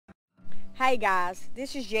Hey guys,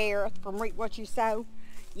 this is Jareth from Reap What You Sow.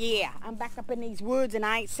 Yeah, I'm back up in these woods and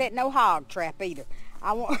I ain't set no hog trap either.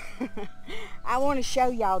 I want to show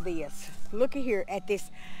y'all this. Look at here at this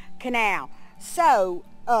canal. So,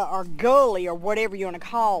 or gully or whatever you want to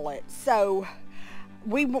call it. So,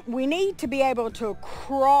 we need to be able to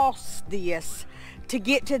cross this to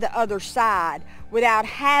get to the other side without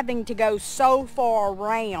having to go so far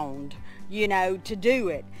around, you know, to do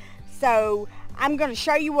it. So, I'm going to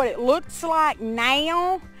show you what it looks like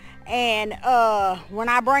now, and when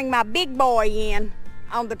I bring my big boy in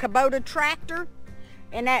on the Kubota tractor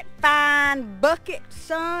and that fine bucket,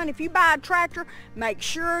 son. If you buy a tractor, make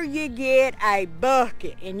sure you get a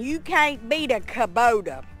bucket, and you can't beat a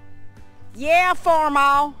Kubota. Yeah,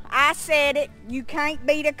 Farmall, I said it, you can't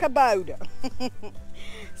beat a Kubota.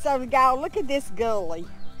 So y'all, look at this gully,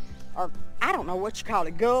 or I don't know what you call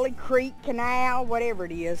it, gully, creek, canal, whatever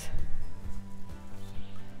it is.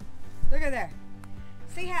 Look at there.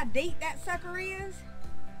 See how deep that sucker is?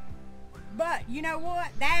 But you know what?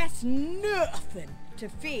 That's nothing to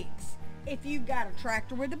fix if you've got a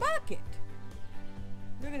tractor with a bucket.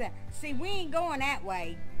 Look at that. See, we ain't going that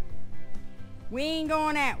way. We ain't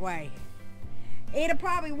going that way. It'll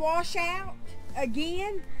probably wash out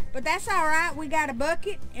again, but that's all right. We got a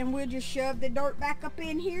bucket, and we'll just shove the dirt back up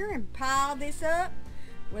in here and pile this up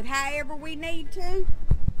with however we need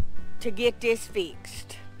to get this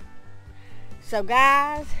fixed. So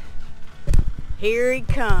guys, here he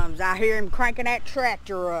comes. I hear him cranking that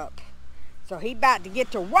tractor up. So he about to get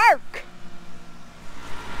to work.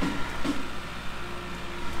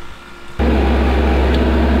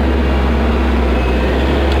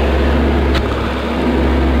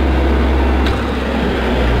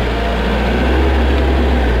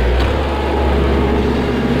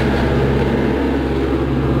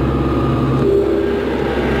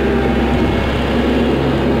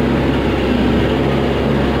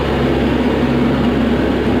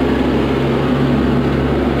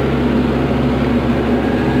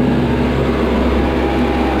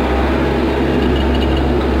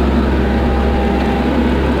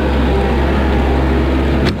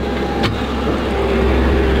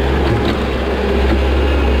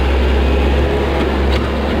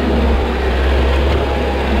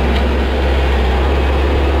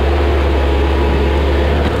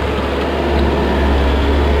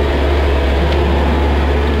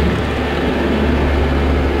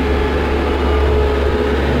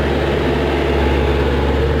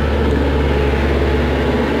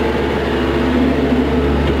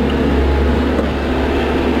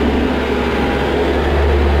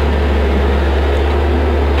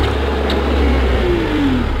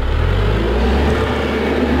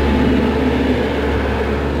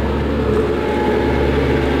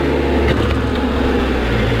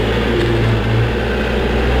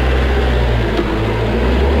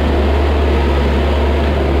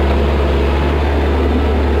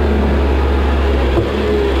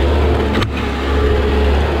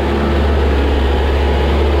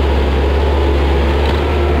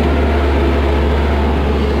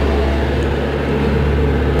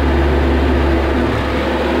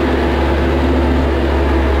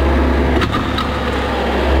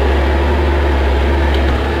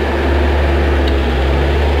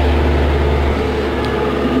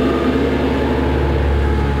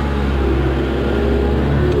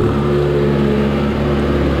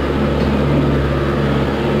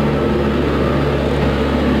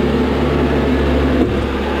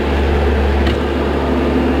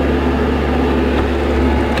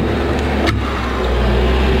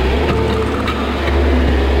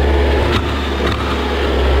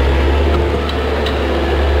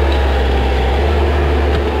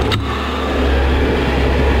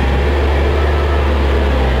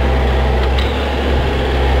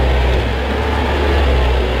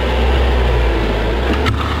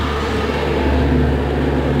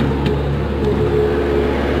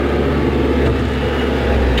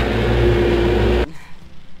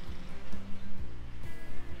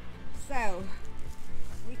 So,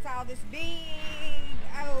 we saw this big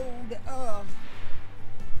old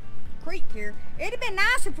creek here. It'd have been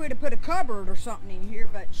nice if we'd have put a cupboard or something in here,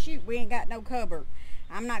 but shoot, we ain't got no cupboard.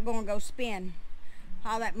 I'm not going to go spend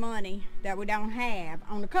all that money that we don't have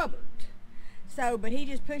on the cupboard. So, but he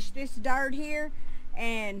just pushed this dirt here,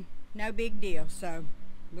 and no big deal. So,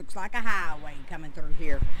 looks like a highway coming through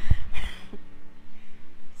here.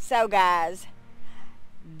 So guys,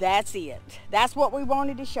 that's it. That's what we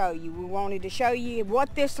wanted to show you. We wanted to show you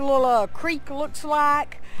what this little creek looks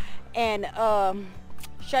like, and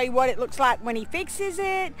show you what it looks like when he fixes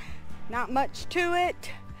it. Not much to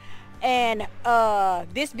it. And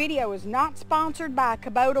this video is not sponsored by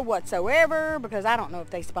Kubota whatsoever, because I don't know if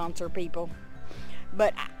they sponsor people,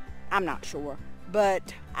 but I'm not sure.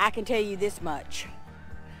 But I can tell you this much: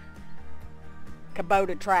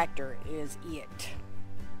 Kubota tractor is it.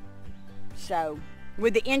 So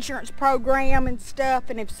with the insurance program and stuff,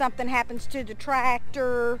 and if something happens to the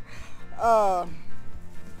tractor,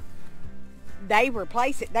 they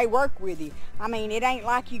replace it. They work with you. I mean, it ain't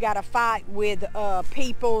like you got to fight with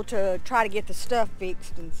people to try to get the stuff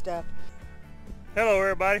fixed and stuff. Hello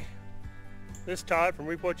everybody, this is Todd from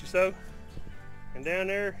Reap What You Sow, and down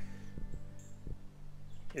there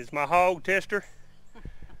is my hog tester.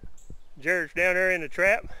 Jared's down there in the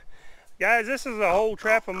trap. Guys, this is a whole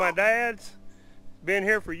trap of my dad's. Been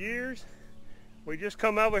here for years. We just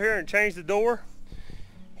come over here and changed the door.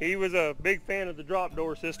 He was a big fan of the drop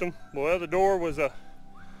door system. Well, the door was a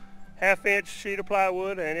 1/2-inch sheet of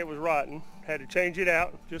plywood and it was rotten. Had to change it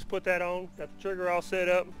out. Just put that on. Got the trigger all set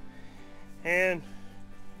up. And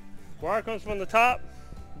wire comes from the top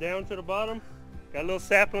down to the bottom. Got a little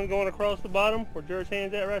sapling going across the bottom where Jared's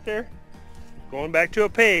hand's at right there. Going back to a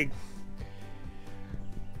peg.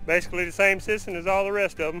 Basically the same system as all the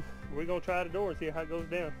rest of them. We're going to try the door and see how it goes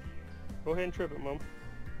down. Go ahead and trip it, Mom.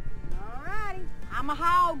 Alrighty. I'm a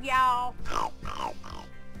hog, y'all.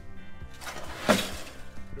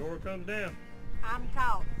 Door comes down. I'm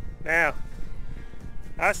caught. Now,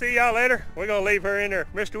 I'll see y'all later. We're going to leave her in there.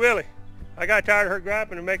 Mr. Willie, I got tired of her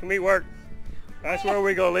griping and making me work. That's where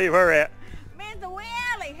we're going to leave her at. Mr.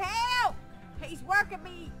 Willie, help! He's working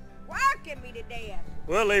me to death.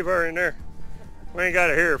 We'll leave her in there. We ain't got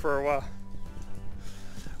to hear her for a while.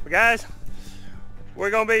 But guys, we're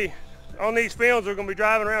going to be on these films. We're going to be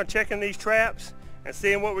driving around checking these traps and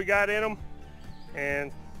seeing what we got in them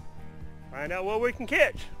and find out what we can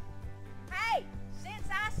catch. Hey, since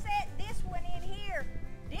I set this one in here,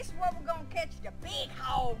 this is where we're going to catch the big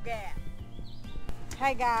hog at.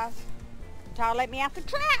 Hey guys, Todd let me out the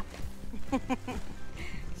trap.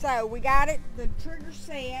 So we got it, the trigger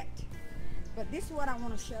set, but this is what I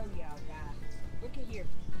want to show y'all guys. Look at here.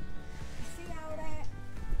 You see all that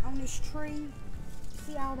on this tree?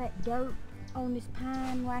 See all that dirt on this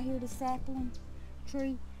pine right here, the sapling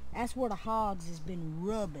tree? That's where the hogs has been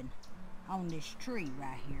rubbing on this tree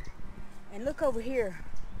right here. And look over here.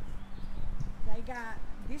 They got,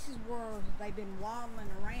 this is where they've been waddling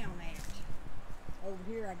around at. Over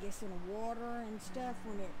here, I guess in the water and stuff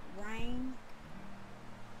when it rained.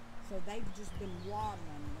 So they've just been waddling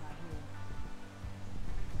right here.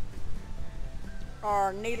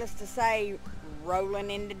 Or needless to say,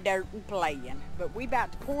 rolling in the dirt and playing. But we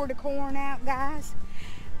about to pour the corn out, guys.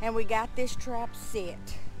 And we got this trap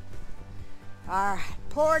set. Alright,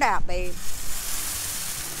 pour it out, babe.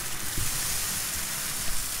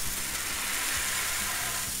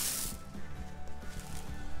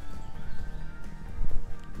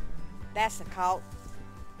 That's a caught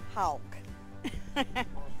hawk.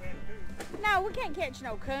 No, we can't catch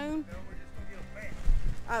no coon.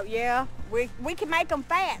 Oh yeah, we can make them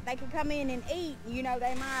fat. They can come in and eat. You know,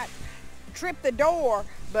 they might trip the door,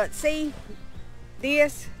 but see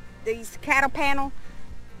these cattle panel,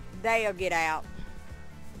 they'll get out.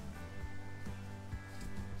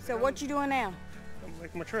 So what you doing now? I'm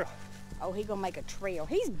making my trail. Oh, he gonna make a trail.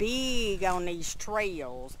 He's big on these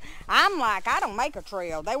trails. I'm like, I don't make a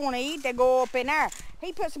trail. They want to eat, they go up in there.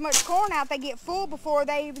 He put so much corn out, they get full before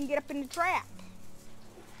they even get up in the trap.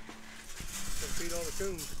 Feed all the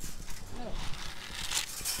coons.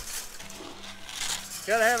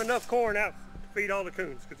 Gotta have enough corn out to feed all the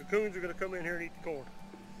coons, because the coons are gonna come in here and eat the corn.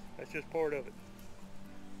 That's just part of it.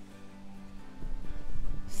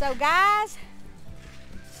 So guys,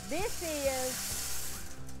 this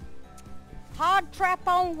is Hog Trap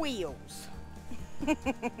on wheels.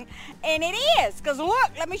 And it is, because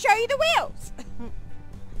look, let me show you the wheels.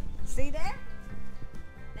 See there?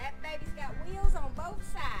 That baby's got wheels on both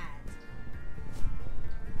sides.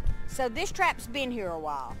 So this trap's been here a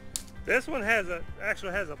while. This one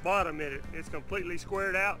actually has a bottom in it. It's completely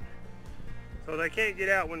squared out, so they can't get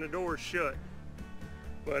out when the door is shut.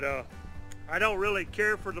 But I don't really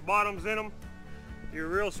care for the bottoms in them. Your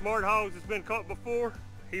real smart hogs that's been caught before,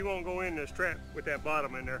 he won't go in this trap with that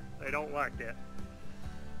bottom in there. They don't like that.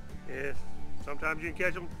 Yes, sometimes you can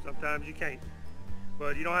catch them, sometimes you can't.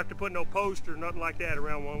 But you don't have to put no post or nothing like that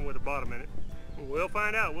around one with a bottom in it. We'll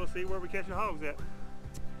find out. We'll see where we catch the hogs at.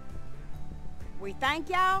 We thank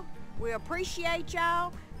y'all, we appreciate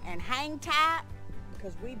y'all, and hang tight,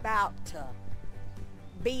 because we about to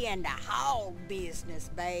be in the hog business,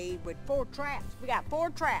 babe, with 4 traps. We got 4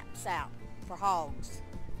 traps out for hogs.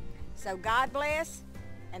 So God bless,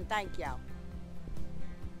 and thank y'all.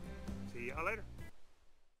 See y'all later.